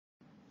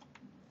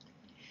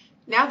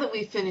Now that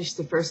we've finished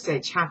the first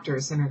 8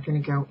 chapters and are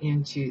going to go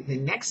into the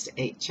next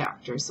 8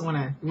 chapters, I want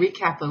to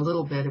recap a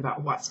little bit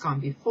about what's gone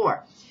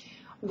before.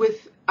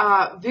 With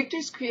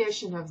Victor's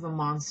creation of the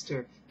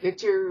monster,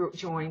 Victor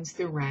joins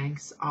the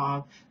ranks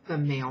of the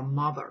male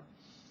mother.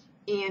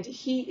 And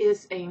he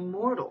is a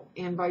mortal.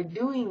 And by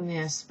doing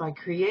this, by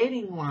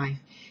creating life,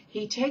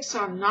 he takes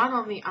on not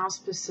only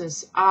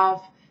auspices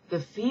of the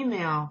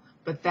female,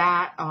 but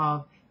that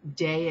of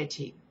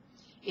deity.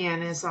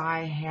 And as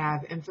I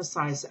have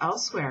emphasized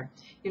elsewhere,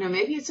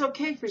 maybe it's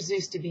okay for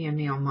Zeus to be a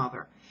male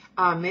mother.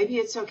 Maybe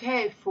it's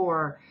okay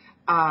for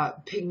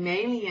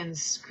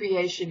Pygmalion's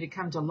creation to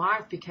come to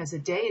life because a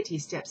deity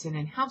steps in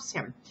and helps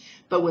him.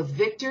 But with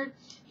Victor,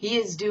 he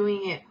is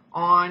doing it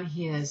on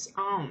his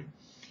own.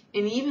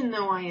 And even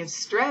though I have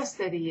stressed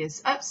that he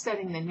is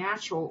upsetting the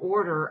natural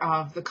order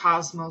of the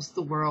cosmos,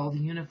 the world, the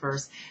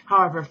universe,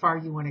 however far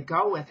you want to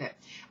go with it,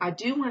 I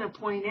do want to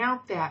point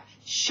out that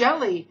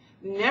Shelley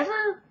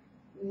never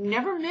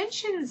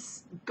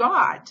mentions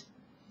God.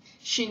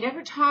 She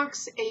never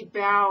talks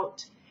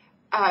about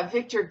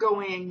Victor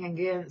going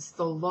against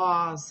the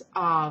laws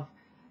of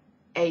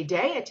a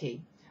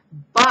deity,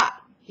 but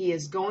he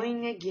is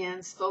going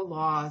against the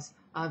laws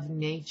of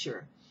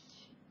nature.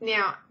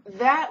 Now,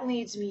 that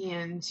leads me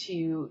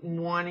into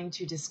wanting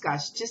to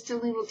discuss just a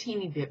little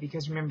teeny bit,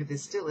 because remember,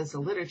 this still is a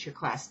literature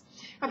class,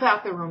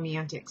 about the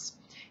Romantics.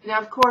 Now,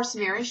 of course,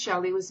 Mary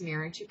Shelley was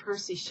married to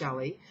Percy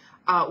Shelley,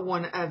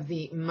 one of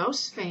the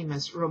most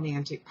famous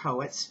Romantic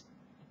poets.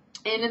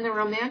 And in the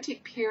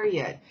Romantic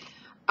period,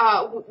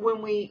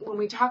 when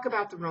we talk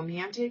about the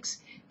Romantics,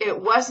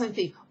 it wasn't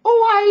the,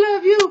 oh, I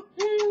love you,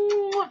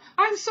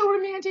 I'm so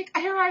romantic,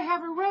 here I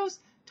have a rose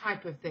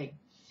type of thing.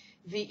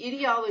 The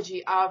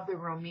ideology of the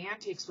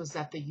Romantics was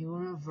that the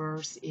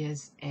universe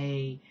is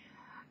a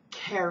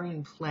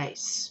caring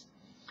place,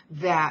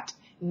 that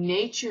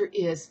nature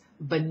is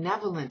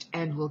benevolent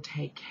and will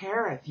take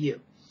care of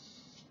you.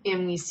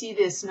 And we see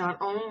this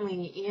not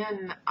only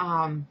in,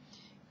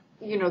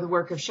 the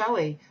work of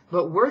Shelley,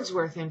 but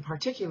Wordsworth in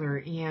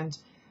particular. And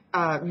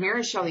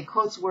Mary Shelley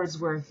quotes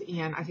Wordsworth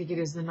in, I think it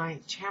is the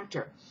 9th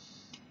chapter.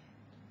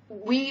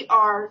 We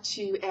are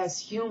to, as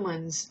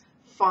humans,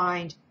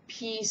 find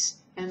peace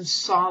and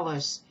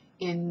solace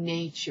in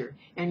nature.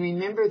 And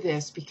remember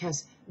this,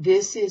 because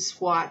this is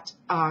what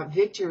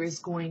Victor is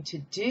going to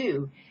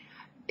do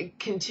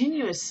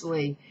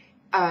continuously,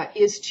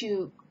 is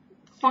to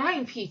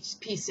find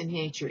peace in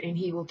nature, and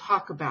he will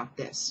talk about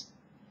this.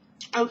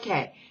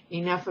 Okay,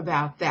 enough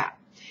about that.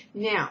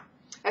 Now,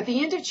 at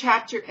the end of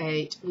chapter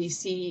 8, we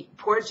see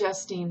poor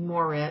Justine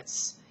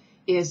Moritz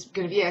is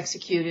going to be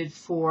executed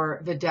for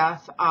the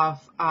death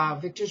of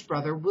Victor's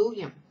brother,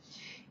 William.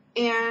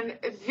 And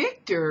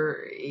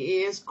Victor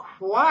is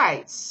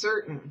quite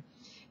certain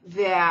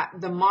that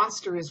the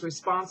monster is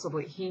responsible.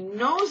 He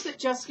knows that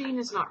Justine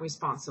is not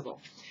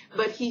responsible,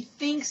 but he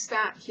thinks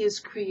that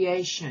his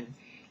creation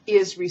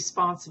is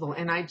responsible.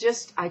 And I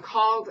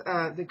called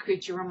the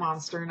creature a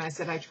monster, and I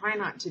said I try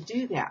not to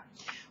do that.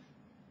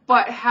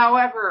 But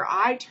however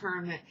I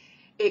term it,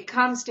 it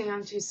comes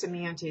down to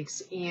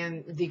semantics,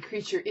 and the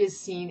creature is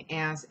seen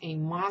as a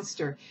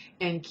monster.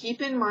 And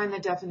keep in mind the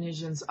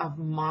definitions of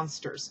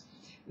monsters.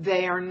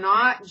 They are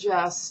not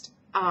just,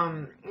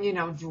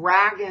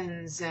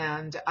 dragons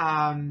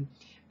and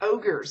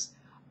ogres,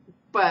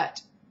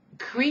 but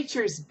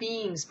creatures,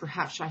 beings,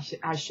 perhaps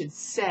I should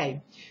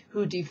say,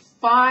 who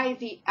defy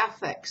the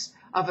ethics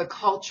of a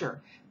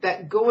culture,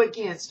 that go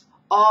against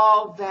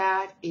all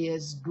that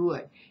is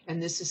good.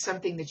 And this is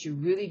something that you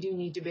really do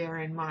need to bear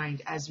in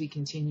mind as we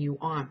continue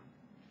on.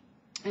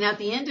 And at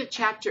the end of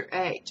chapter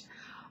 8,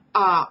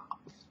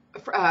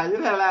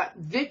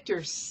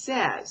 Victor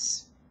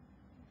says,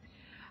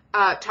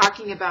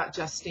 talking about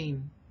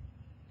Justine,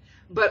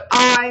 but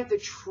I, the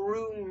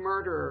true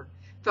murderer,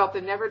 felt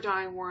the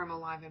never-dying worm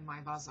alive in my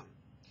bosom.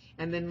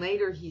 And then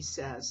later he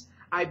says,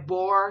 I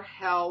bore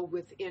hell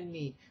within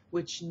me,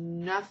 which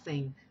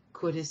nothing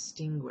could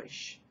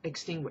extinguish.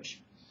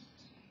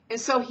 And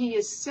so he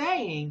is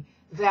saying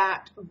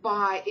that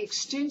by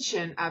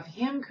extension of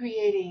him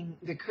creating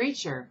the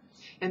creature,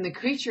 and the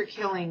creature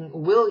killing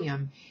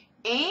William,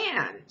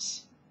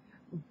 and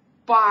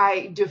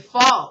by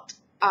default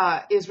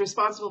is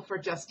responsible for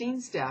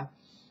Justine's death,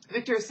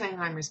 Victor is saying,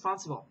 I'm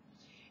responsible.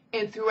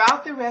 And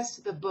throughout the rest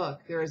of the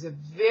book, there is a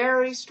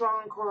very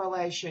strong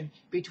correlation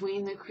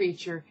between the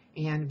creature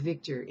and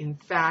Victor. In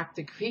fact,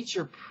 the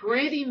creature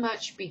pretty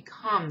much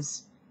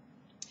becomes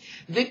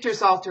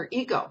Victor's alter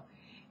ego.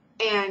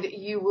 And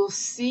you will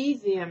see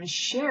them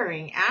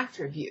sharing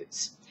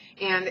attributes.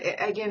 And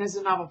again, as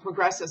the novel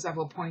progresses, I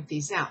will point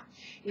these out.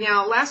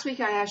 Now, last week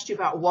I asked you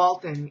about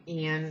Walton,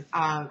 and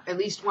at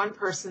least one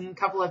person, a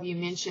couple of you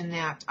mentioned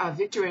that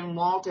Victor and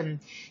Walton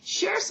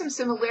share some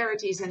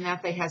similarities in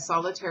that they had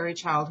solitary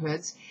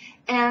childhoods,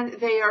 and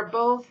they are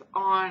both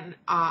on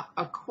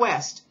a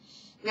quest.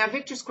 Now,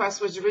 Victor's quest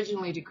was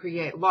originally to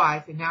create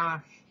life, and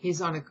now he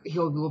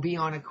will be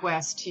on a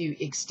quest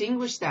to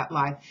extinguish that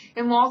life.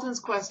 And Walton's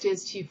quest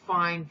is to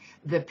find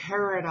the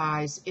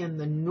paradise in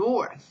the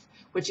north,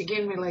 which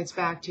again relates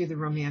back to the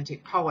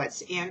Romantic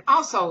poets, and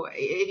also,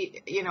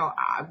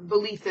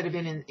 beliefs that have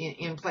been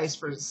in place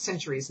for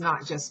centuries,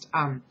 not just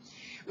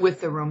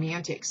with the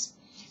Romantics.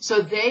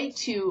 So they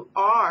too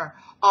are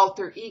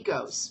alter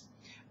egos.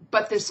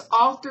 But this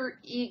alter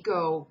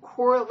ego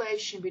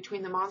correlation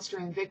between the monster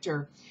and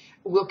Victor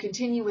will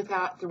continue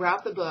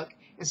throughout the book.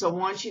 And so I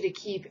want you to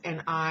keep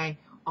an eye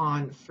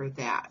on for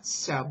that.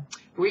 So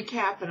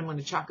recap, and I'm going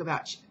to talk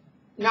about,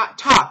 not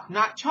talk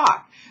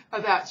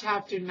about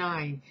chapter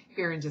 9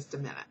 here in just a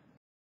minute.